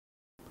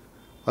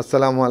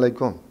আসসালামু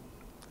আলাইকুম।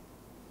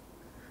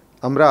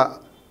 আমরা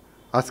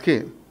আজকে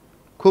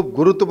খুব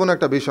গুরুত্বপূর্ণ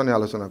একটা বিষয় নিয়ে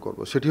আলোচনা করব।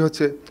 সেটি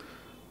হচ্ছে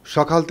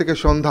সকাল থেকে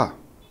সন্ধ্যা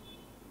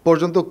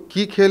পর্যন্ত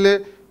কি খেলে,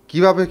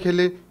 কিভাবে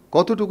খেলে,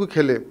 কতটুকু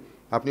খেলে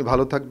আপনি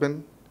ভালো থাকবেন,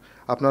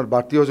 আপনার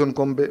বাড়তি ওজন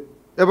কমবে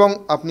এবং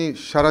আপনি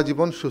সারা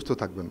জীবন সুস্থ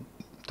থাকবেন।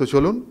 তো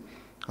চলুন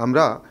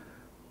আমরা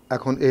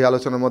এখন এই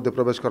আলোচনার মধ্যে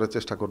প্রবেশ করার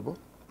চেষ্টা করব।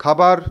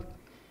 খাবার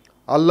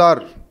আল্লাহর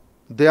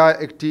দেয়া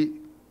একটি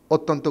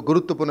অত্যন্ত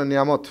গুরুত্বপূর্ণ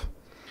নিয়ামত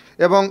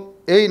এবং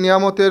এই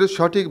নিয়ামতের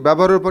সঠিক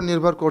ব্যবহারের উপর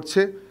নির্ভর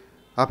করছে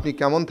আপনি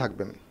কেমন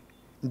থাকবেন।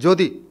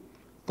 যদি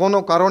কোনো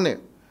কারণে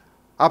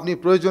আপনি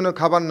প্রয়োজনীয়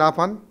খাবার না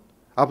পান,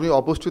 আপনি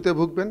অপুষ্টিতে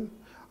ভুগবেন।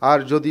 আর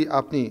যদি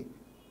আপনি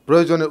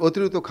প্রয়োজনের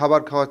অতিরিক্ত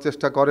খাবার খাওয়ার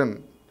চেষ্টা করেন,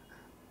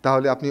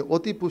 তাহলে আপনি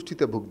অতি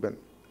পুষ্টিতে ভুগবেন।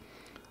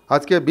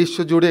 আজকে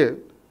বিশ্বজুড়ে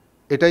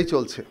এটাই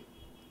চলছে।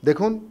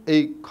 দেখুন,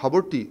 এই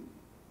খবরটি,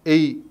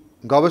 এই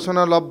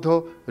গবেষণালব্ধ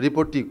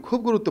রিপোর্টটি খুব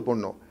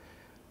গুরুত্বপূর্ণ।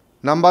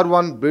 নাম্বার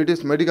 1 ব্রিটিশ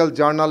মেডিকেল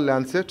জার্নাল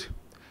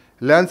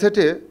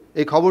ল্যান্সেটে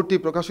এই খবরটি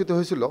প্রকাশিত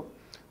হয়েছিল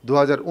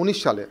 2019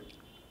 সালে।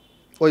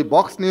 ওই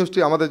বক্স নিউজটি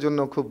আমাদের জন্য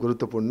খুব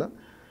গুরুত্বপূর্ণ।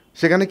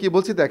 সেখানে কি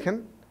বলছি দেখেন,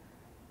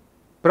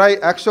 প্রায়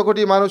 100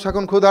 কোটি মানুষ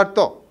এখন ক্ষুধার্ত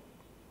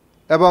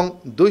এবং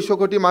 200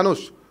 কোটি মানুষ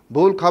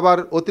ভুল খাবার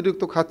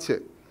অতিরিক্ত খাচ্ছে।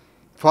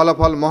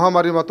 ফলাফল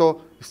মহামারীর মতো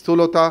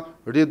স্থূলতা,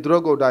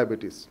 হৃদরোগ ও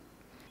ডায়াবেটিস।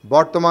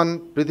 বর্তমান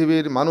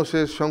পৃথিবীর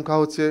মানুষের সংখ্যা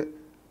হচ্ছে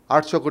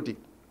 800 কোটি।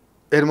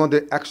 এর মধ্যে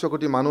 100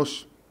 কোটি মানুষ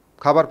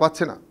খাবার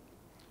পাচ্ছে না,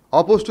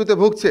 অপুষ্টিতে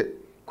ভুগছে,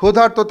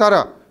 ক্ষুধার্ত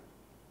তারা।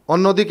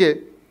 অন্যদিকে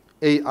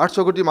এই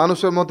 800 কোটি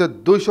মানুষের মধ্যে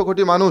 200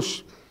 কোটি মানুষ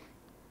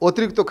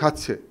অতিরিক্ত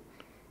খাচ্ছে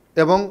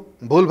এবং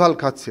ভুলভাল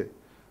খাচ্ছে।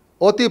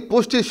 অতি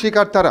পুষ্টির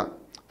শিকার তারা।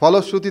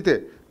 ফলশ্রুতিতে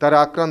তারা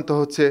আক্রান্ত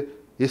হচ্ছে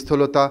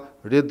স্থূলতা,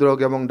 হৃদরোগ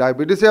এবং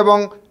ডায়াবেটিস। এবং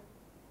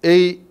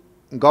এই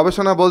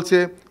গবেষণা বলছে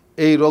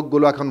এই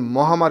রোগগুলো এখন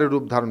মহামারীর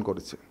রূপ ধারণ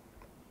করেছে।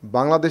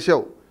 বাংলাদেশেও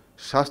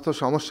স্বাস্থ্য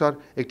সমস্যার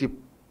একটি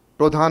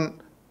প্রধান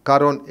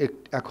কারণ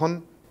এখন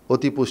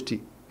অতিপুষ্টি।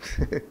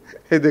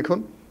 এই দেখুন,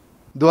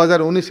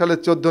 2019 সালের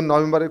 14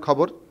 নভেম্বরের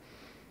খবর।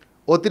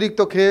 অতিরিক্ত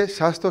খেয়ে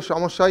স্বাস্থ্য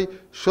সমস্যায়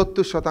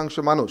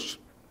 70% মানুষ।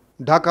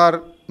 ঢাকার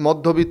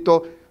মধ্যবিত্ত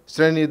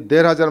শ্রেণীর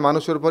 1,500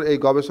 মানুষের উপর এই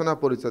গবেষণা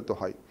পরিচালিত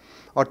হয়।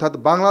 অর্থাৎ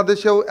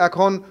বাংলাদেশেও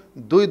এখন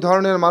 2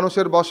 ধরনের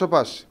মানুষের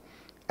বসবাস।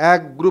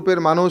 এক গ্রুপের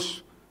মানুষ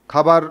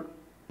খাবার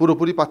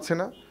পুরোপুরি পাচ্ছে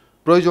না,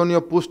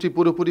 প্রয়োজনীয় পুষ্টি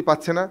পুরোপুরি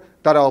পাচ্ছে না,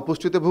 তারা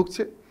অপুষ্টিতে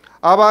ভুগছে।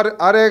 আবার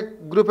আরেক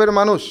গ্রুপের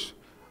মানুষ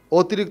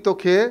অতিরিক্ত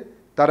খেয়ে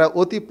তারা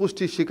অতি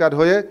পুষ্টির শিকার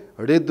হয়ে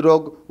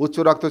হৃদরোগ, উচ্চ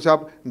রক্তচাপ,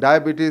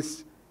 diabetes,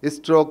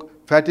 stroke,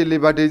 fatty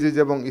liver disease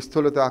এবং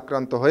স্থূলতা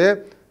আক্রান্ত হয়ে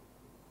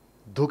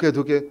ধুকে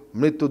ধুকে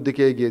মৃত্যুর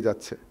দিকে এগিয়ে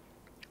যাচ্ছে।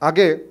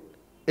 আগে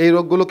এই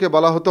রোগগুলোকে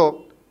বলা হতো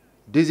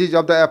ডিজিজ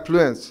অফ দ্য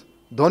অ্যাফ্লুয়েন্স,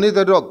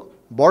 ধনীদের রোগ,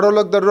 বড়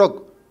লোকদের রোগ।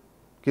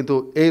 কিন্তু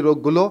এই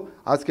রোগগুলো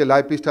আজকে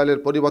লাইফস্টাইলের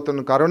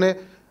পরিবর্তনের কারণে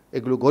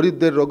এগুলো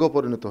গরিবদের রোগও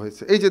পরিণত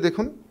হয়েছে। এই যে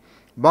দেখুন,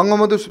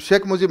 বঙ্গবন্ধু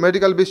শেখ মুজিব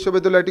মেডিকেল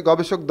বিশ্ববিদ্যালয়ের একটি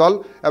গবেষক দল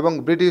এবং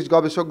ব্রিটিশ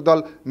গবেষক দল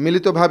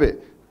মিলিতভাবে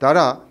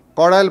তারা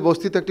কড়াইল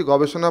বস্তিতে একটি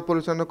গবেষণা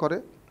পরিচালনা করে।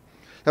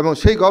 এবং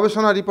সেই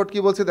গবেষণা রিপোর্ট কি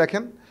বলছে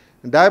দেখেন,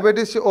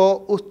 ডায়াবেটিস ও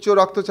উচ্চ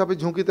রক্তচাপের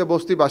ঝুঁকিতে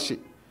বস্তিবাসী।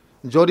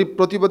 জরিপ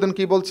প্রতিবেদন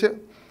কি বলছে?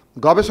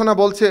 গবেষণা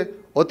বলছে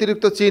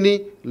অতিরিক্ত চিনি,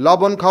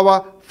 লবণ খাওয়া,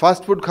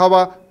 ফাস্টফুড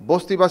খাওয়া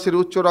বস্তিবাসীর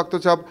উচ্চ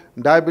রক্তচাপ,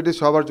 ডায়াবেটিস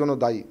হওয়ার জন্য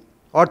দায়ী।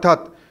 অর্থাৎ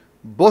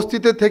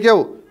বস্তিতে থেকেও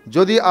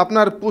যদি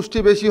আপনার পুষ্টি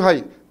বেশি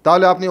হয়,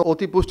 তাহলে আপনি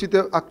অতি পুষ্টিতে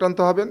আক্রান্ত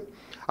হবেন।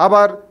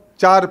 আবার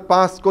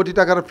 4-5 কোটি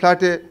টাকার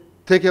ফ্ল্যাটে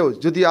থেকেও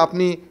যদি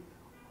আপনি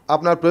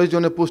আপনার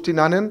প্রয়োজনে পুষ্টি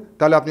না নেন,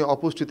 তাহলে আপনি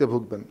অপুষ্টিতে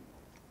ভুগবেন।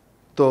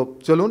 তো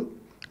চলুন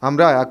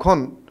আমরা এখন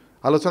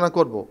আলোচনা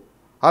করব।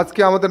 আজকে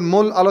আমাদের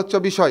মূল আলোচ্য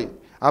বিষয়,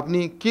 আপনি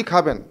কি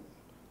খাবেন,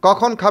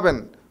 কখন খাবেন,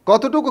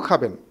 কতটুকু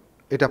খাবেন,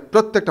 এটা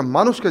প্রত্যেকটা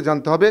মানুষকে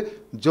জানতে হবে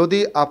যদি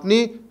আপনি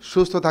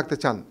সুস্থ থাকতে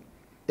চান।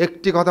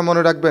 একটি কথা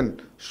মনে রাখবেন,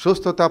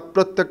 সুস্থতা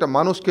প্রত্যেকটা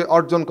মানুষকে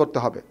অর্জন করতে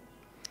হবে।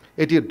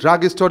 এটি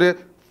ড্রাগ স্টোরে,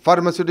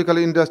 ফার্মাসিউটিক্যাল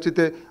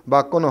ইন্ডাস্ট্রিতে বা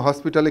কোনো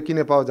হসপিটালে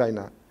কিনে পাওয়া যায়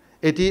না।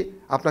 এটি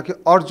আপনাকে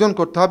অর্জন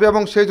করতে হবে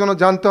এবং সেই জন্য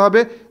জানতে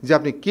হবে যে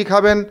আপনি কি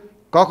খাবেন,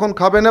 কখন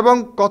খাবেন এবং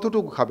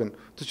কতটুকু খাবেন।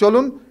 তো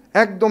চলুন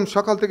একদম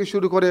সকাল থেকে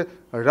শুরু করে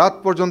রাত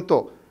পর্যন্ত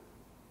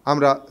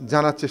আমরা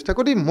জানার চেষ্টা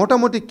করি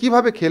মোটামুটি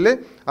কিভাবে খেলে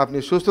আপনি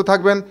সুস্থ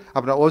থাকবেন,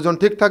 আপনার ওজন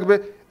ঠিক থাকবে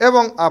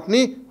এবং আপনি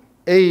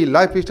এই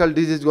লাইফস্টাইল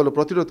ডিজিজগুলো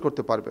প্রতিরোধ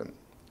করতে পারবেন।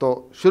 তো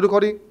শুরু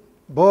করি।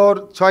 ভোর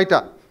 6টা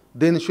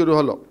দিন শুরু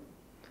হলো।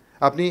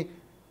 আপনি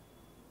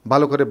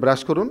ভালো করে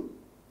ব্রাশ করুন,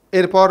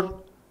 এরপর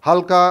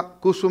হালকা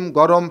কুসুম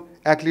গরম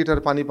 1 লিটার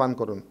পানি পান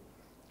করুন।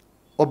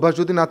 অভ্যাস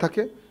যদি না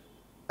থাকে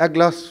 1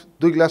 গ্লাস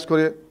 2 গ্লাস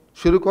করে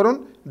শুরু করুন,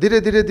 ধীরে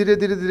ধীরে ধীরে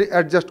ধীরে ধীরে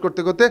অ্যাডজাস্ট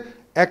করতে করতে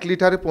 1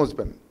 লিটারে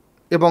পৌঁছবেন।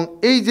 এবং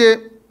এই যে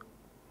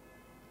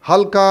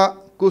হালকা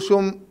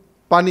কুসুম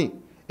পানি,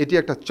 এটি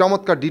একটা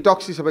চমৎকার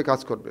ডিটক্স হিসেবে কাজ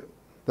করবে।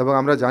 এবং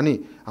আমরা জানি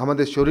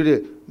আমাদের শরীরে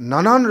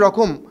নানান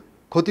রকম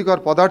ক্ষতিকর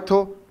পদার্থ,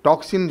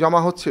 টক্সিন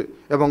জমা হচ্ছে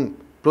এবং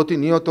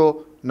প্রতিনিয়ত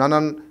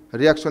নানান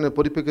রিয়াকশনের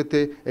পরিপ্রেক্ষিতে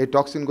এই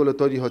টক্সিনগুলো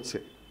তৈরি হচ্ছে।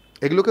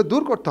 এগুলোকে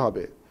দূর করতে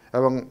হবে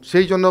এবং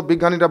সেই জন্য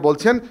বিজ্ঞানীরা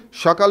বলছেন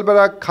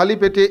সকালবেলা খালি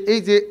পেটে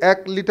এই যে 1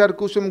 লিটার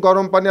কুসুম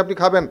গরম পানি আপনি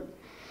খাবেন,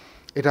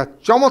 এটা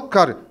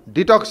চমৎকার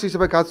ডিটক্স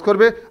হিসেবে কাজ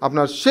করবে,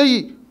 আপনার সেই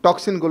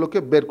টক্সিনগুলোকে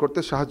বের করতে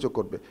সাহায্য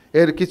করবে।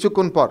 এর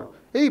কিছুক্ষণ পর,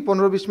 এই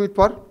 15-20 মিনিট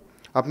পর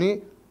আপনি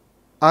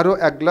আরও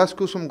 1 গ্লাস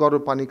কুসুম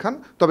গরম পানি খান,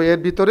 তবে এর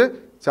ভিতরে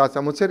চা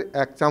চামচের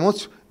 1 চামচ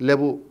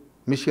লেবু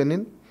মিশিয়ে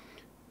নিন।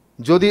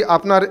 যদি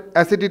আপনার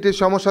অ্যাসিডিটির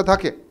সমস্যা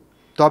থাকে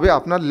তবে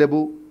আপনার লেবু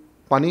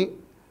পানি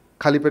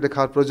খালি পেটে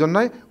খাওয়ার প্রয়োজন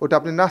নয়, ওটা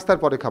আপনি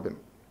নাস্তার পরে খাবেন।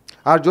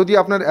 আর যদি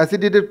আপনার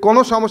অ্যাসিডিটির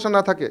কোনো সমস্যা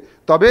না থাকে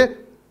তবে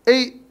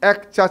এই 1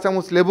 চা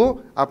চামচ লেবু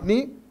আপনি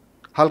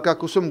হালকা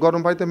কুসুম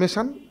গরম পানিতে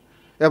মেশান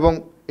এবং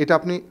এটা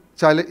আপনি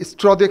চাইলে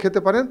স্ট্র দিয়ে খেতে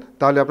পারেন,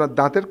 তাহলে আপনার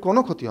দাঁতের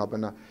কোনো ক্ষতি হবে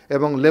না।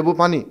 এবং লেবু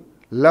পানি,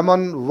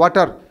 লেমন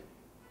ওয়াটার,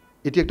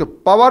 এটি একটা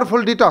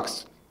পাওয়ারফুল ডিটক্স,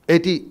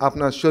 এটি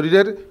আপনার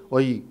শরীরের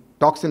ওই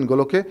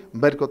টক্সিনগুলোকে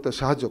বের করতে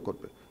সাহায্য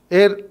করবে।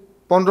 এর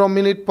 15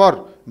 মিনিট পর,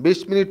 20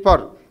 মিনিট পর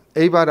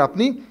এইবার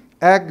আপনি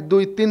 1,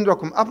 2, 3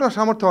 রকম আপনার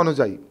সামর্থ্য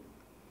অনুযায়ী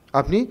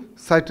আপনি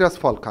সাইট্রাস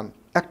ফল খান।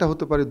 একটা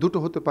হতে পারে, দুটো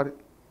হতে পারে,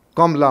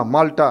 কমলা,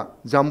 মাল্টা,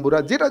 জাম্বুরা,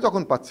 যেটা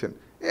যখন পাচ্ছেন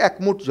 1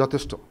 মুঠ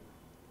যথেষ্ট,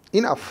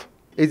 ইনাফ।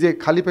 এই যে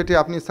খালি পেটে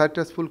আপনি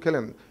সাইট্রাস ফুল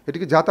খেলেন,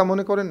 এটিকে যাতা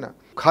মনে করেন না।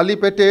 খালি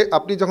পেটে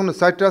আপনি যখন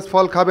সাইট্রাস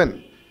ফল খাবেন,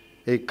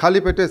 এই খালি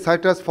পেটে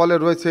সাইট্রাস ফলে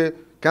রয়েছে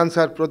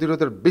ক্যান্সার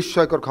প্রতিরোধের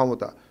বিস্ময়কর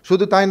ক্ষমতা।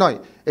 শুধু তাই নয়,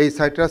 এই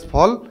সাইট্রাস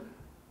ফল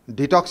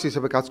ডিটক্স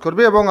হিসেবে কাজ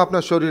করবে এবং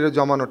আপনার শরীরে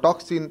জমানো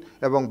টক্সিন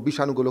এবং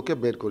বিষাণুগুলোকে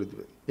বের করে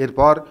দেবে।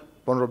 এরপর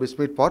 15-20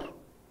 মিনিট পর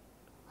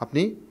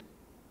আপনি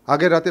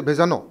আগের রাতে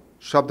ভেজানো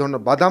সব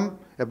ধরনের বাদাম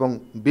এবং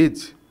বীজ,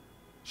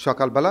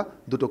 সকালবেলা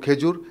 2টো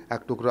খেজুর,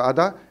 1 টুকরো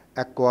আদা,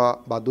 1 কোয়া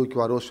বা 2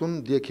 কোয়া রসুন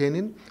দিয়ে খেয়ে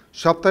নিন।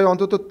 সপ্তাহে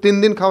অন্তত 3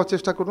 দিন খাওয়ার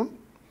চেষ্টা করুন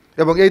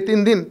এবং এই 3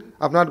 দিন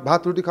আপনার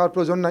ভাত রুটি খাওয়ার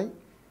প্রয়োজন নাই,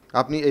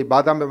 আপনি এই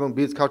বাদাম এবং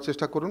বীজ খাওয়ার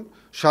চেষ্টা করুন।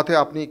 সাথে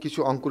আপনি কিছু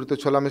অঙ্কুরিত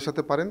ছোলা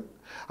মেশাতে পারেন।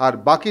 আর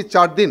বাকি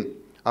 4 দিন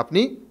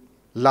আপনি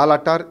লাল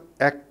আটার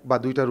 1 বা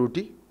 2টা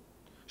রুটি,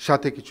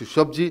 সাথে কিছু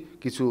সবজি,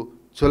 কিছু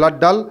ছোলার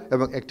ডাল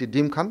এবং 1টি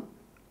ডিম খান।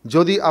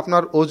 যদি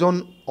আপনার ওজন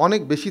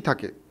অনেক বেশি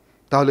থাকে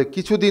তাহলে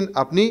কিছুদিন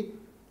আপনি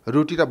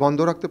রুটিটা বন্ধ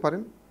রাখতে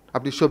পারেন,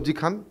 আপনি সবজি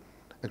খান,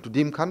 একটু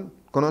ডিম খান,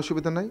 কোনো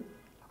অসুবিধা নাই।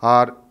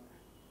 আর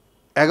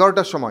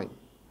 11টার সময়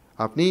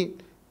আপনি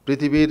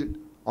পৃথিবীর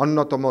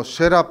অন্যতম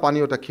সেরা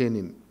পানীয়টা খেয়ে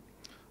নিন।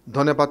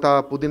 ধনেপাতা,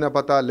 পুদিনা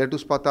পাতা,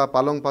 লেটুস পাতা,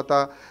 পালং পাতা,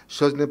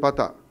 সজনে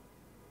পাতা,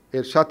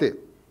 এর সাথে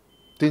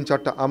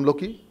 3-4টা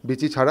আমলকি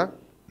বিচি ছাড়া,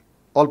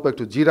 অল্প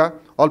একটু জিরা,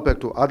 অল্প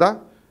একটু আদা,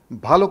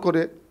 ভালো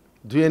করে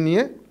ধুয়ে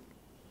নিয়ে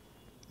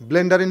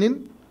ব্লেন্ডারে নিন,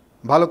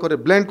 ভালো করে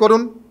ব্লেন্ড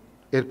করুন,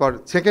 এরপর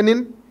ছেঁকে নিন।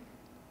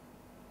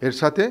 এর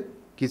সাথে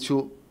কিছু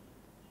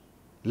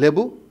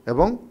লেবু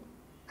এবং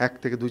 1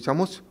 থেকে 2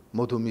 চামচ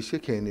মধু মিশিয়ে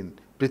খেয়ে নিন।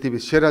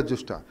 পৃথিবীর সেরা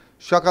জুসটা।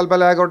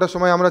 সকালবেলা 11টার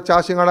সময় আমরা চা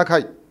সিঙ্গাড়া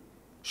খাই,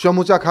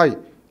 সমুচা খাই,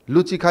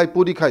 লুচি খাই,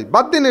 পুরি খাই,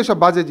 বাদ দিন এসব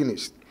বাজে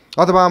জিনিস।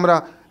 অথবা আমরা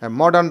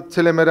মডার্ন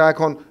ছেলেমেয়েরা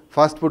এখন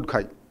ফাস্টফুড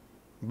খাই,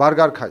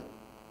 বার্গার খাই,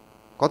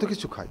 কত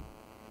কিছু খাই,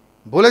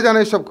 ভুলে যান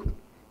এসব।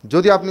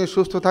 যদি আপনি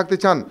সুস্থ থাকতে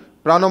চান,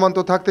 প্রাণবন্ত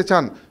থাকতে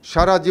চান,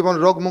 সারা জীবন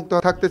রোগমুক্ত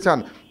থাকতে চান,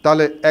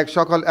 তাহলে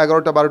সকাল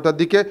 11টা-12টার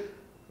দিকে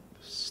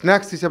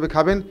স্ন্যাক্স হিসেবে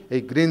খাবেন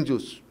এই গ্রিন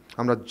জুস।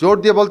 আমরা জোর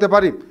দিয়ে বলতে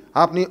পারি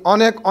আপনি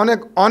অনেক অনেক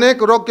অনেক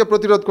রোগকে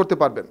প্রতিরোধ করতে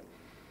পারবেন।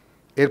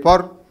 এরপর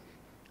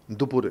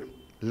দুপুরে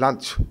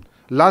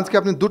লাঞ্চকে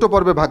আপনি 2টো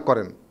পর্বে ভাগ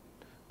করেন।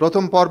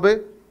 প্রথম পর্বে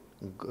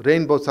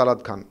রেইনবো সালাদ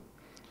খান।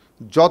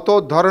 যত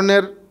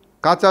ধরনের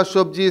কাঁচা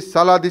সবজি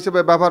সালাদ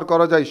হিসেবে ব্যবহার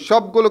করা যায়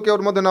সবগুলোকে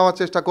ওর মধ্যে নেওয়ার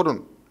চেষ্টা করুন।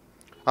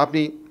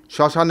 আপনি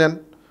শসা নেন,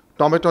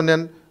 টমেটো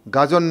নেন,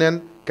 গাজর নেন,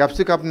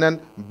 ক্যাপসিকাম নেন,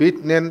 বিট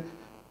নেন,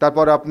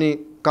 তারপর আপনি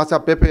কাঁচা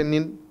পেঁপে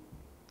নিন,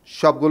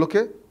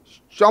 সবগুলোকে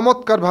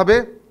চমৎকারভাবে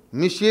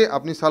মিশিয়ে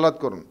আপনি সালাদ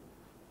করুন।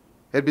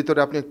 এর ভিতরে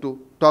আপনি একটু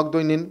টক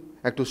দই নিন,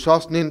 একটু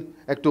সস নিন,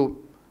 একটু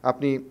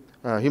আপনি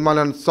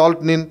হিমালয়ান সল্ট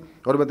নিন,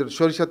 ওর মধ্যে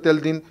সরিষার তেল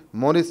দিন,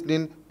 মরিচ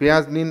নিন,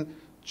 পেঁয়াজ নিন,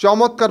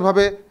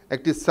 চমৎকারভাবে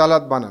একটি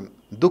সালাদ বানান।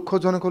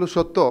 দুঃখজনক হলো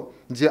সত্য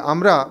যে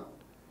আমরা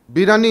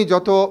বিরিয়ানি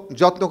যত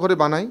যত্ন করে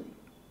বানাই,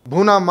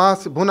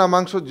 ভুনা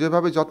মাংস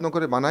যেভাবে যত্ন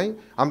করে বানাই,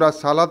 আমরা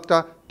সালাদটা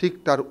ঠিক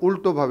তার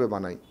উল্টোভাবে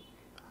বানাই।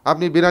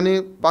 আপনি বিরিয়ানি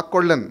পাক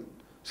করলেন,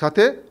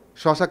 সাথে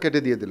শসা কেটে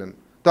দিয়ে দিলেন,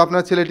 তো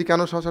আপনার ছেলেটি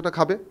কেন শসাটা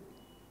খাবে?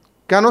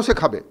 কেন সে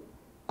খাবে?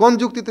 কোন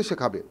যুক্তিতে সে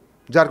খাবে?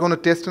 যার কোনো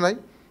টেস্ট নাই।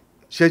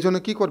 সেই জন্য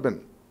কী করবেন?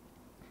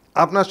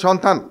 আপনার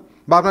সন্তান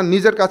বা আপনার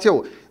নিজের কাছেও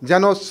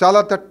যেন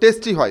সালাদটা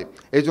টেস্টি হয়,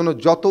 এই জন্য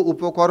যত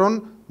উপকরণ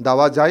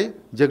দেওয়া যায়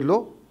যেগুলো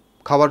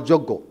খাওয়ার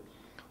যোগ্য,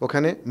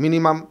 ওখানে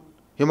মিনিমাম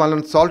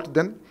হিমালয়ান সল্ট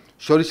দেন,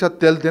 সরিষার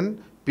তেল দেন,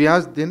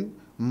 পেঁয়াজ দেন,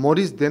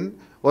 মরিচ দেন,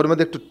 ওর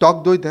মধ্যে একটু টক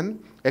দই দেন,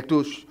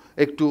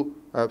 একটু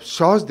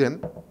সস দেন,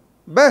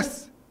 ব্যাস,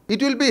 it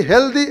will be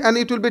healthy and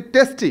it will be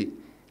tasty.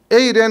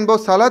 এই রেইনবো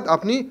সালাদ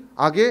আপনি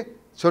আগে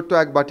ছোট্ট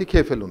 1 বাটি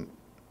খেয়ে ফেলুন।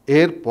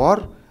 এরপর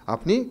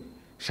আপনি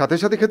সাথে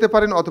সাথে খেতে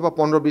পারেন, অথবা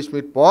 15-20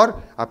 মিনিট পর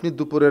আপনি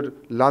দুপুরের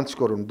লাঞ্চ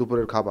করুন,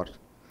 দুপুরের খাবার।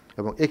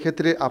 এবং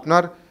এক্ষেত্রে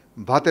আপনার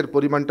ভাতের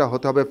পরিমাণটা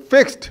হতে হবে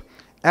ফিক্সড।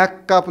 1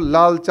 কাপ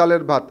লাল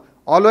চালের ভাত,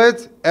 অলওয়েজ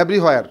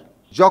এভরিহোয়ার,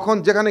 যখন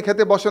যেখানে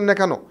খেতে বসেন না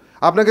কেন,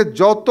 আপনাকে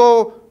যত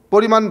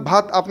পরিমাণ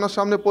ভাত আপনার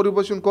সামনে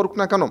পরিবেশন করুক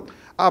না কেন,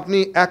 আপনি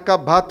 1 কাপ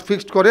ভাত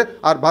ফিক্সড করে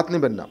আর ভাত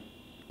নেবেন না।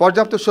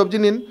 পর্যাপ্ত সবজি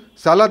নিন,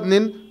 সালাদ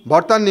নিন,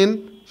 ভর্তা নিন,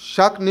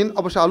 শাক নিন,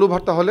 অবশ্য আলু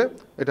ভর্তা হলে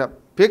এটা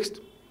ফিক্সড।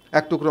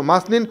 1 টুকরো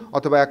মাছ নিন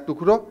অথবা 1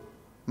 টুকরো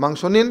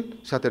মাংস নিন,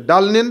 সাথে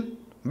ডাল নিন,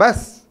 ব্যাস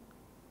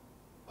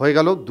হয়ে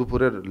গেল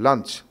দুপুরের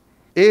লাঞ্চ।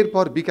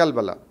 এরপর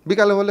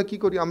বিকালে হলে কি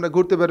করি? আমরা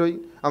ঘুরতে বেরোই,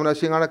 আমরা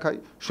সিঙ্গাড়া খাই,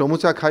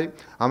 সমুচা খাই,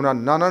 আমরা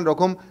নানান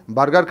রকম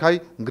বার্গার খাই,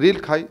 গ্রিল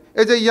খাই।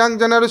 এই যে ইয়াং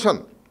জেনারেশন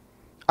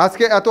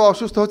আজকে এত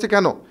অসুস্থ হচ্ছে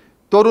কেন?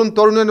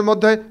 তরুণের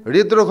মধ্যে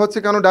হৃদরোগ হচ্ছে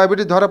কেন?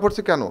 ডায়াবেটিস ধরা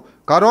পড়ছে কেন?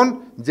 কারণ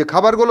যে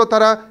খাবারগুলো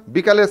তারা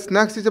বিকালে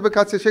স্ন্যাক্স হিসেবে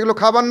খাচ্ছে সেগুলো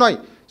খাবার নয়,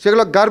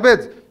 সেগুলো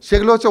গার্বেজ,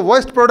 সেগুলো হচ্ছে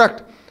ওয়েস্ট প্রোডাক্ট।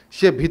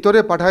 সে ভিতরে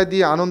পাঠায়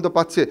দিয়ে আনন্দ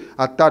পাচ্ছে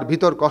আর তার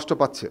ভিতর কষ্ট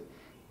পাচ্ছে।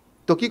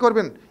 তো কি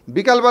করবেন?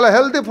 বিকালবেলা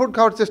হেলদি ফুড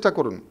খাওয়ার চেষ্টা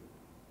করুন।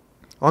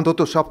 অন্তত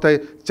সপ্তাহে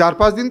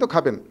 4-5 দিন তো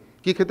খাবেন।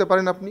 কি খেতে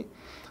পারেন আপনি?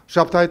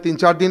 সপ্তাহে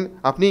 3-4 দিন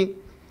আপনি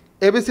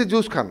এবিসি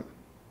জুস খান।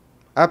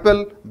 অ্যাপেল,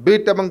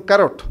 বিট এবং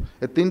ক্যারট,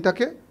 এই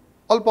 3টাকে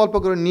অল্প অল্প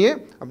করে নিয়ে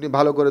আপনি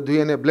ভালো করে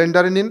ধুয়ে এনে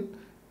ব্লেন্ডারে নিন।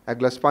 1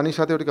 গ্লাস পানির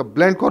সাথে ওটাকে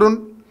ব্লেন্ড করুন।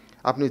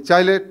 আপনি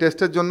চাইলে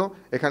টেস্টের জন্য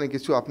এখানে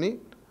কিছু আপনি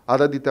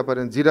আদা দিতে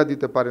পারেন, জিরা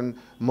দিতে পারেন,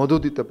 মধু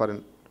দিতে পারেন,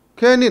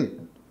 খেয়ে নিন।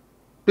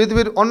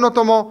 পৃথিবীর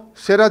অন্যতম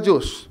সেরা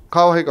জুস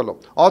খাওয়া হয়ে গেল।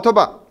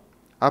 অথবা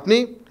আপনি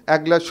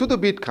 1 গ্লাস শুধু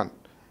বিট খান।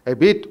 এই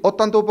বিট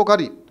অত্যন্ত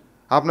উপকারী।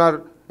 আপনার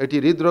এটি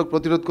হৃদরোগ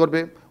প্রতিরোধ করবে,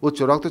 উচ্চ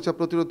রক্তচাপ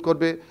প্রতিরোধ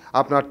করবে,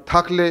 আপনার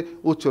থাকলে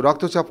উচ্চ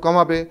রক্তচাপ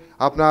কমাবে,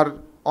 আপনার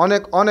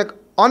অনেক অনেক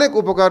অনেক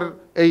উপকার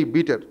এই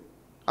বিটের।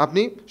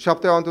 আপনি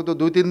সপ্তাহে অন্তত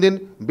 2-3 দিন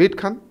বিট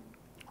খান।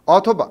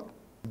 অথবা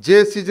যে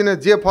সিজনে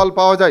যে ফল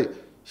পাওয়া যায়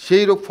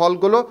সেই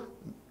ফলগুলো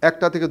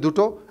 1টা থেকে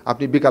 2টো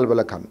আপনি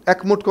বিকালবেলা খান। 1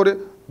 মুঠ করে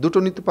 2টো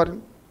নিতে পারেন,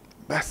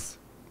 ব্যাস।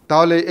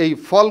 তাহলে এই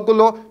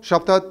ফলগুলো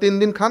সপ্তাহে 3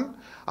 দিন খান।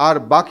 আর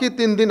বাকি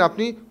 3 দিন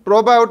আপনি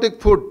প্রোবায়োটিক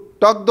ফুড,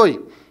 টক দই।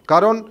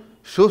 কারণ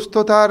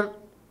সুস্থতার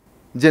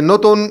যে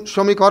নতুন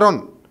সমীকরণ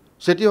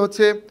সেটি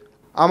হচ্ছে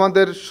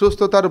আমাদের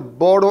সুস্থতার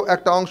বড়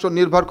একটা অংশ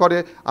নির্ভর করে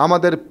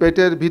আমাদের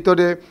পেটের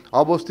ভিতরে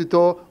অবস্থিত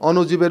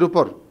অণুজীবের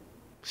উপর।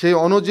 সেই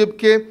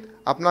অণুজীবকে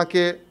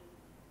আপনাকে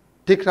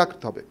ঠিক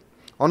রাখতে হবে,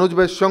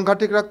 অণুজীবের সংখ্যা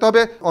ঠিক রাখতে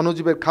হবে,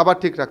 অণুজীবের খাবার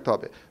ঠিক রাখতে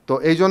হবে। তো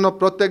এই জন্য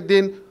প্রত্যেক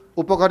দিন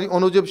উপকারী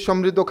অণুজীব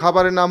সমৃদ্ধ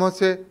খাবারের নাম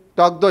হচ্ছে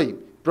টক দই।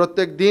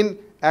 প্রত্যেক দিন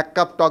 1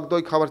 কাপ টক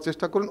দই খাওয়ার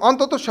চেষ্টা করুন।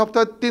 অন্তত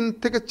সপ্তাহে 3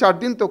 থেকে 4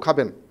 দিন তো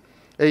খাবেন।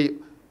 এই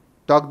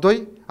টক দই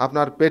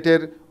আপনার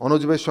পেটের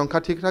অণুজীবের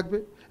সংখ্যা ঠিক রাখবে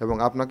এবং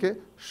আপনাকে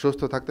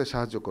সুস্থ থাকতে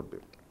সাহায্য করবে।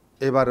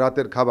 এবার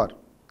রাতের খাবার।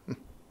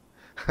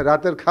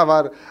 রাতের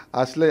খাবার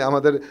আসলে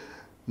আমাদের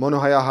মনে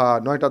হয় আহা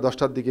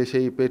 9টা-10টার দিকে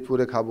সেই পেট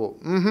পুরে খাবো।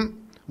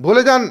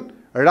 ভুলে যান।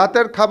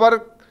 রাতের খাবার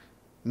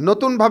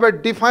নতুনভাবে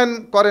ডিফাইন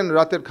করেন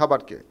রাতের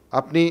খাবারকে।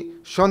 আপনি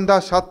সন্ধ্যা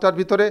 7টার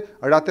ভিতরে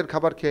রাতের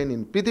খাবার খেয়ে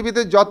নিন।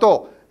 পৃথিবীতে যত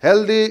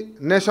হেলদি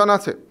নেশন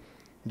আছে,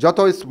 যত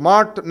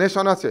স্মার্ট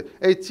নেশন আছে,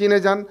 এই চীনে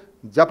যান,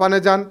 জাপানে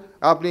যান,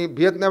 আপনি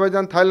ভিয়েতনামে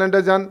যান,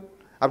 থাইল্যান্ডে যান,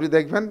 আপনি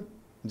দেখবেন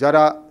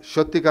যারা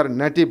সত্যিকার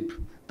নেটিভ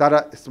তারা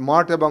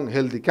স্মার্ট এবং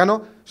হেলদি। কেন?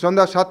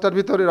 সন্ধ্যা 7টার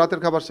ভিতরে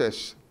রাতের খাবার শেষ।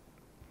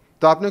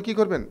 তো আপনি কি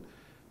করবেন?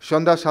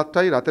 সন্ধ্যা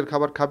 7টায় রাতের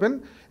খাবার খাবেন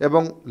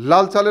এবং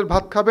লাল চালের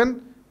ভাত খাবেন।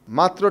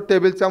 মাত্র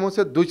টেবিল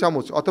চামচের 2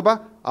 চামচ অথবা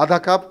আধা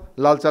কাপ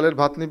লাল চালের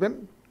ভাত নেবেন।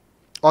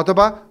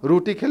 অথবা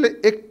রুটি খেলে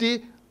একটি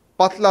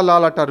পাতলা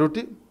লাল আটা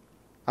রুটি।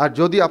 আর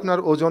যদি আপনার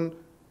ওজন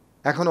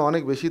এখনও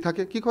অনেক বেশি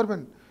থাকে কি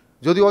করবেন?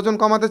 যদি ওজন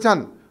কমাতে চান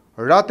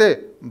রাতে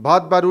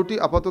ভাত বা রুটি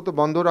আপাতত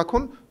বন্ধ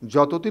রাখুন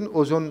যতদিন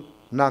ওজন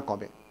না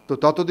কমে। তো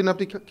ততদিন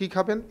আপনি কি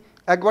খাবেন?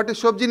 1 বাটি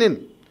সবজি নিন।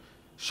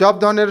 সব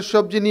ধরনের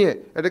সবজি নিয়ে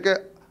এটাকে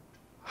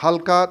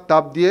হালকা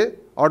তাপ দিয়ে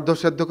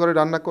অর্ধসেদ্ধ করে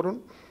রান্না করুন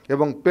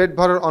এবং পেট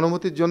ভরার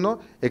অনুভূতির জন্য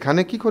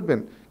এখানে কি করবেন?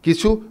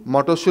 কিছু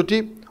মটরশুঁটি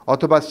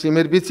অথবা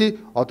শিমের বিচি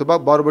অথবা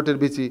বরবটের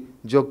বিচি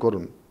যোগ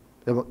করুন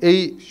এবং এই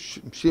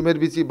শিমের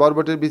বিচি,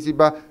 বরবটের বিচি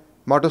বা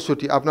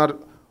মটরশুঁটি আপনার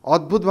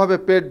অদ্ভুতভাবে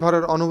পেট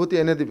ভরার অনুভূতি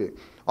এনে দিবে।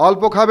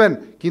 অল্প খাবেন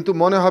কিন্তু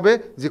মনে হবে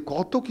যে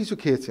কত কিছু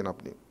খেয়েছেন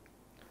আপনি।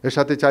 এর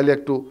সাথে চাইলে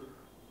একটু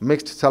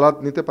মিক্সড সালাদ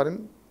নিতে পারেন,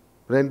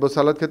 রেইনবো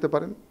সালাদ খেতে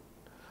পারেন।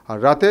 আর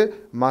রাতে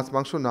মাছ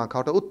মাংস না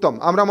খাওয়াটা উত্তম।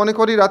 আমরা মনে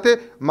করি রাতে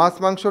মাছ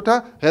মাংসটা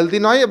হেলদি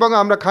নয় এবং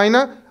আমরা খাই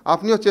না।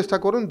 আপনিও চেষ্টা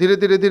করুন ধীরে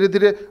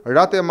ধীরে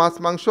রাতে মাছ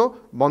মাংস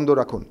বন্ধ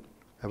রাখুন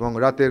এবং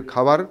রাতের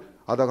খাবার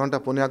আধা ঘন্টা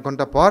 1.5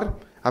 ঘন্টা পর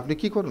আপনি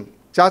কি করুন?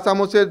 চা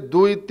চামচের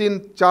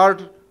 2-3-4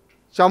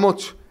 চামচ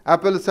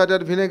অ্যাপেল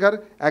সাইডার ভিনেগার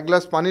 1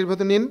 গ্লাস পানির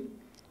ভেতর নিন।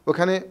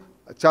 ওখানে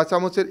চা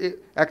চামচের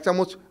 1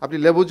 চামচ আপনি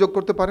লেবু যোগ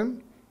করতে পারেন।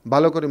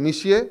 ভালো করে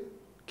মিশিয়ে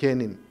খেয়ে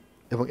নিন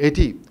এবং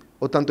এটি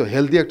অত্যন্ত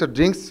হেলদি একটা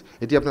ড্রিঙ্কস।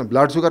 এটি আপনার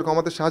ব্লাড সুগার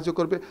কমাতে সাহায্য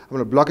করবে,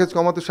 আপনার ব্লকেজ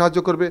কমাতে সাহায্য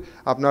করবে,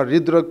 আপনার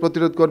হৃদরোগ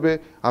প্রতিরোধ করবে,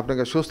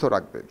 আপনাকে সুস্থ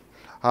রাখবে।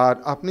 আর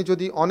আপনি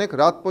যদি অনেক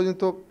রাত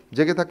পর্যন্ত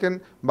জেগে থাকেন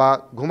বা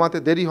ঘুমাতে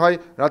দেরি হয়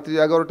রাত্রি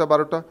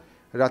 11টা-12টা,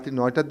 রাত্রি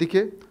 9টার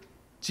দিকে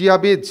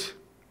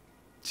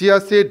চিয়া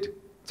সিড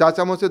চা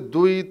চামচের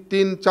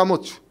 2-3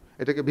 চামচ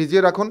এটাকে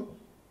ভিজিয়ে রাখুন।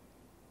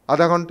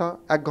 আধা ঘন্টা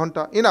 1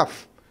 ঘন্টা ইনাফ।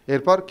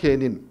 এরপর খেয়ে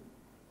নিন,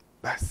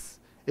 ব্যাস।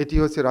 এটি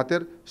হচ্ছে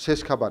রাতের শেষ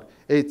খাবার।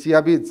 এই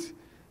চিয়া বীজ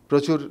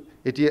প্রচুর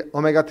এটি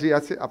ওমেগা 3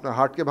 আছে, আপনার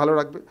হার্টকে ভালো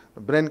রাখবে,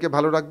 ব্রেনকে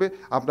ভালো রাখবে,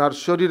 আপনার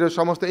শরীরের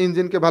সমস্ত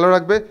ইঞ্জিনকে ভালো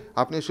রাখবে,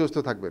 আপনি সুস্থ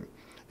থাকবেন।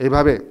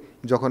 এইভাবে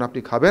যখন আপনি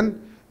খাবেন,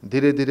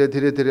 ধীরে ধীরে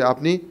ধীরে ধীরে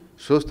আপনি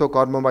সুস্থ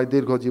কর্মময়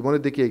দীর্ঘ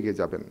জীবনের দিকে এগিয়ে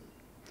যাবেন।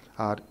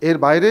 আর এর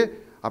বাইরে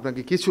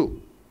আপনাকে কিছু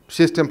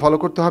সিস্টেম ফলো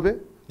করতে হবে।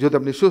 যদি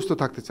আপনি সুস্থ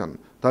থাকতে চান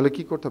তাহলে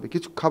কি করতে হবে?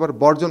 কিছু খাবার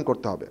বর্জন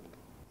করতে হবে।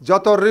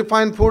 যত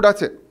রিফাইন্ড ফুড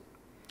আছে,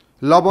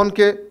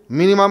 লবণকে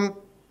মিনিমাম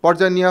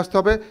পর্যায়ে নিয়ে আসতে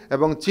হবে,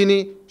 এবং চিনি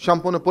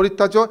সম্পূর্ণ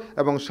পরিত্যাজ্য,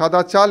 এবং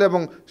সাদা চাল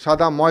এবং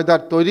সাদা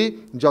ময়দার তৈরি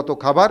যত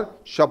খাবার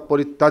সব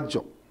পরিত্যাজ্য,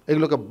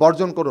 এগুলোকে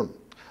বর্জন করুন।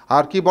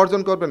 আর কি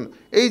বর্জন করবেন?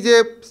 এই যে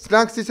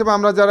স্ন্যাক্স হিসেবে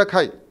আমরা যারা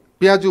খাই,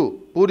 পেঁয়াজু,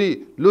 পুরি,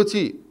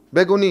 লুচি,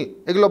 বেগুনি,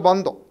 এগুলো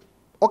বন্ধ।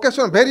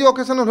 ভেরি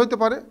অকেশনাল হইতে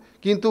পারে,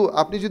 কিন্তু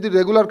আপনি যদি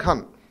রেগুলার খান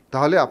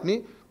তাহলে আপনি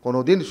কোনো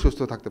দিন সুস্থ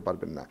থাকতে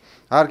পারবেন না।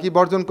 আর কি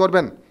বর্জন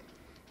করবেন?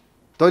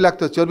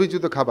 তৈলাক্ত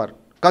চর্বিযুক্ত খাবার,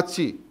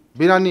 কাচ্চি,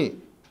 বিরিয়ানি,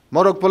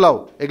 মোরগ পোলাও,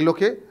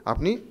 এগুলোকে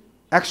আপনি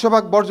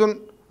 100% বর্জন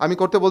আমি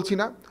করতে বলছি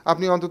না।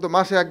 আপনি অন্তত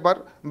মাসে একবার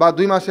বা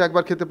 2 মাসে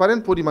একবার খেতে পারেন,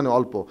 পরিমাণে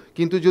অল্প।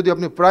 কিন্তু যদি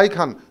আপনি প্রায়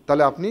খান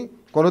তাহলে আপনি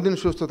কোনোদিন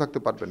সুস্থ থাকতে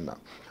পারবেন না।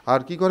 আর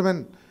কি করবেন?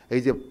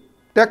 এই যে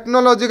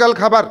টেকনোলজিক্যাল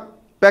খাবার,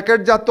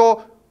 প্যাকেটজাত,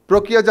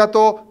 প্রক্রিয়াজাত,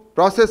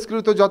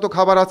 প্রসেসকৃত যত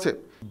খাবার আছে,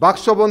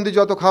 বাক্সবন্দি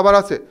যত খাবার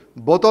আছে,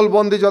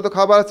 বোতলবন্দি যত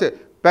খাবার আছে,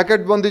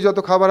 প্যাকেটবন্দি যত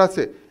খাবার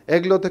আছে,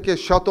 এগুলো থেকে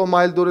শত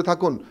মাইল দূরে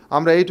থাকুন।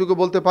 আমরা এইটুকু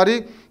বলতে পারি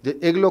যে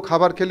এগুলো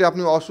খাবার খেলে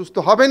আপনি অসুস্থ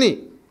হবেনই।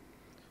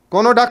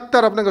 কোনো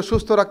ডাক্তার আপনাকে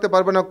সুস্থ রাখতে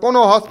পারবে না, কোনো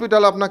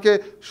হসপিটাল আপনাকে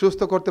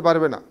সুস্থ করতে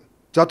পারবে না,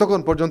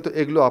 যতক্ষণ পর্যন্ত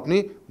এগুলো আপনি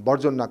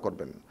বর্জন না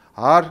করবেন।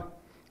 আর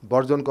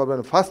বর্জন করবেন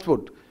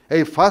ফাস্টফুড।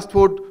 এই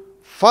ফাস্টফুড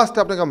ফার্স্ট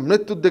আপনাকে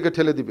মৃত্যুর দিকে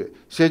ঠেলে দিবে,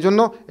 সেই জন্য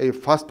এই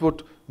ফাস্টফুড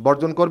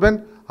বর্জন করবেন।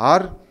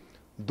 আর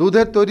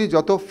দুধের তৈরি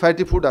যত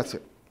ফ্যাটি ফুড আছে,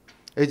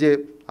 এই যে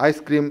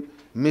আইসক্রিম,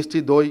 মিষ্টি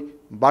দই,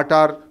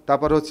 বাটার,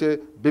 তারপর হচ্ছে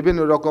বিভিন্ন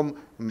রকম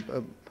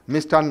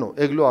মিষ্টান্ন,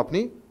 এগুলো আপনি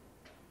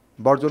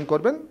বর্জন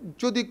করবেন।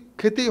 যদি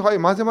খেতেই হয়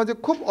মাঝে মাঝে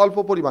খুব অল্প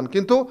পরিমাণ,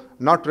 কিন্তু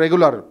নট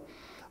রেগুলার।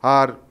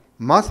 আর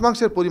মাছ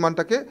মাংসের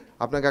পরিমাণটাকে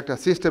আপনাকে একটা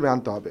সিস্টেমে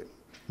আনতে হবে।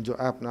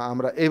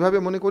 আমরা এইভাবে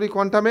মনে করি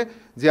কোয়ান্টামে,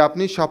 যে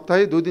আপনি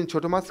সপ্তাহে 2 দিন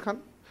ছোটো মাছ খান,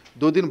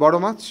 2 দিন বড়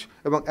মাছ,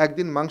 এবং 1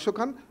 দিন মাংস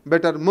খান,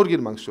 বেটার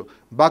মুরগির মাংস।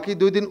 বাকি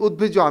 2 দিন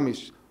উদ্ভিজ্জ আমিষ,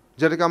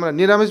 যেটাকে আমরা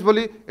নিরামিষ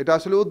বলি, এটা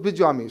আসলে উদ্ভিজ্জ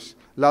আমিষ।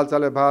 লাল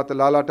চালের ভাত,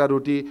 লাল আটা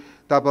রুটি,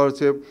 তারপর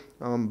হচ্ছে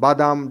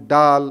বাদাম,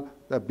 ডাল,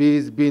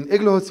 বীজ, বিন,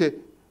 এগুলো হচ্ছে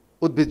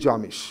উদ্ভিজ্জ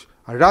আমিষ।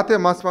 আর রাতে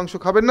মাছ মাংস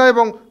খাবেন না,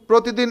 এবং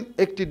প্রতিদিন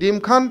একটি ডিম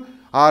খান।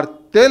 আর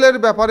তেলের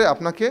ব্যাপারে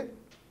আপনাকে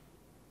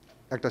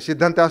একটা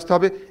সিদ্ধান্তে আসতে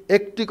হবে।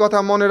 একটি কথা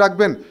মনে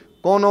রাখবেন,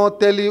 কোনো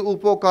তেলই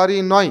উপকারী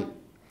নয়।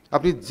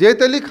 আপনি যে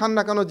তেলই খান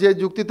না কেন, যে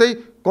যুক্তিতেই,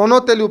 কোনো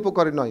তেলই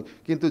উপকারী নয়।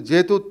 কিন্তু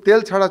যেহেতু তেল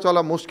ছাড়া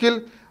চলা মুশকিল,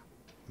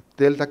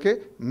 তেলটাকে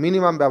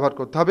মিনিমাম ব্যবহার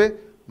করতে হবে,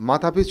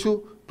 মাথাপিছু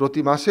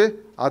প্রতি মাসে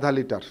 ½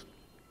 লিটার।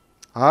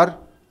 আর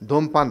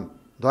ধূমপান,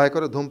 দয়া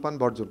করে ধূমপান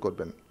বর্জন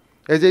করবেন।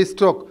 এই যে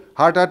স্ট্রোক,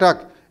 হার্ট অ্যাটাক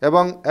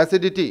এবং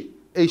অ্যাসিডিটি,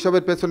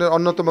 এইসবের পেছনের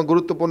অন্যতম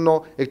গুরুত্বপূর্ণ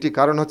একটি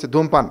কারণ হচ্ছে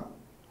ধূমপান।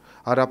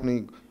 আর আপনি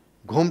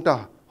ঘুমটা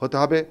হতে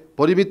হবে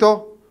পরিমিত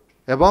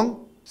এবং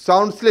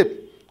সাউন্ড স্লিপ,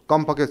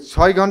 কমপক্ষে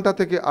 6 ঘন্টা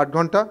থেকে 8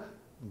 ঘন্টা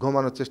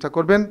ঘুমানোর চেষ্টা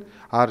করবেন।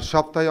 আর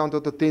সপ্তাহে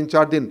অন্তত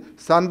 3-4 দিন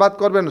স্নানবাদ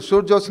করবেন,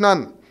 সূর্য স্নান।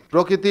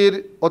 প্রকৃতির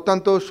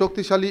অত্যন্ত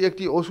শক্তিশালী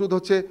একটি ওষুধ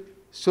হচ্ছে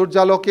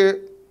সূর্যালোকে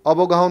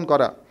অবগাহন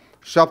করা।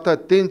 সপ্তাহে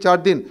 3-4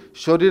 দিন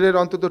শরীরের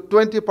অন্তত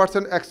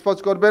 20% এক্সপোজ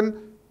করবেন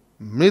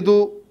মৃদু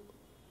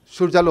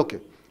সূর্যালোকে,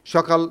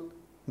 সকাল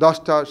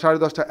 10টা,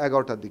 10:30,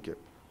 11টার দিকে।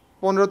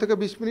 15 থেকে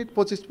 20 মিনিট,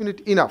 25 মিনিট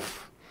ইনাফ।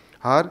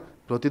 আর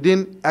প্রতিদিন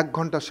 1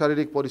 ঘন্টা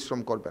শারীরিক পরিশ্রম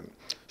করবেন।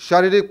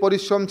 শারীরিক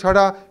পরিশ্রম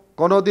ছাড়া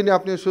কোনো দিনই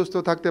আপনি সুস্থ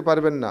থাকতে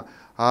পারবেন না।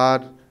 আর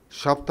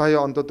সপ্তাহে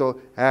অন্তত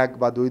 1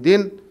 বা 2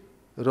 দিন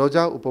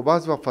রোজা,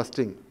 উপবাস বা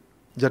ফাস্টিং,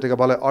 যেটাকে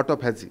বলে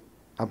অটোফ্যাজি,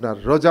 আপনার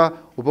রোজা,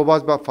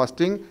 উপবাস বা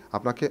ফাস্টিং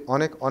আপনাকে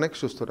অনেক অনেক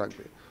সুস্থ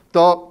রাখবে।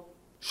 তো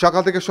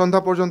সকাল থেকে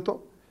সন্ধ্যা পর্যন্ত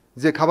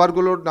যে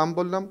খাবারগুলোর নাম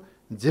বললাম,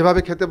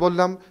 যেভাবে খেতে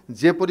বললাম,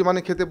 যে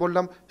পরিমাণে খেতে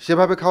বললাম,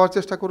 সেভাবে খাওয়ার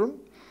চেষ্টা করুন।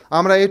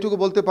 আমরা এইটুকু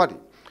বলতে পারি,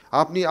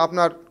 আপনি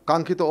আপনার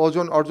কাঙ্ক্ষিত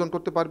ওজন অর্জন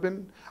করতে পারবেন,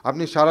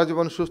 আপনি সারা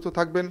জীবন সুস্থ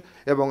থাকবেন,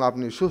 এবং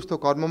আপনি সুস্থ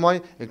কর্মময়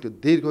একটু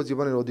দীর্ঘ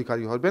জীবনের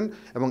অধিকারী হবেন,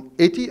 এবং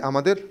এটি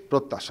আমাদের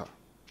প্রত্যাশা।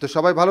 তো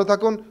সবাই ভালো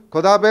থাকুন।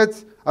 খোদা হাফেজ।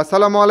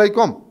 আসসালামু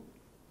আলাইকুম।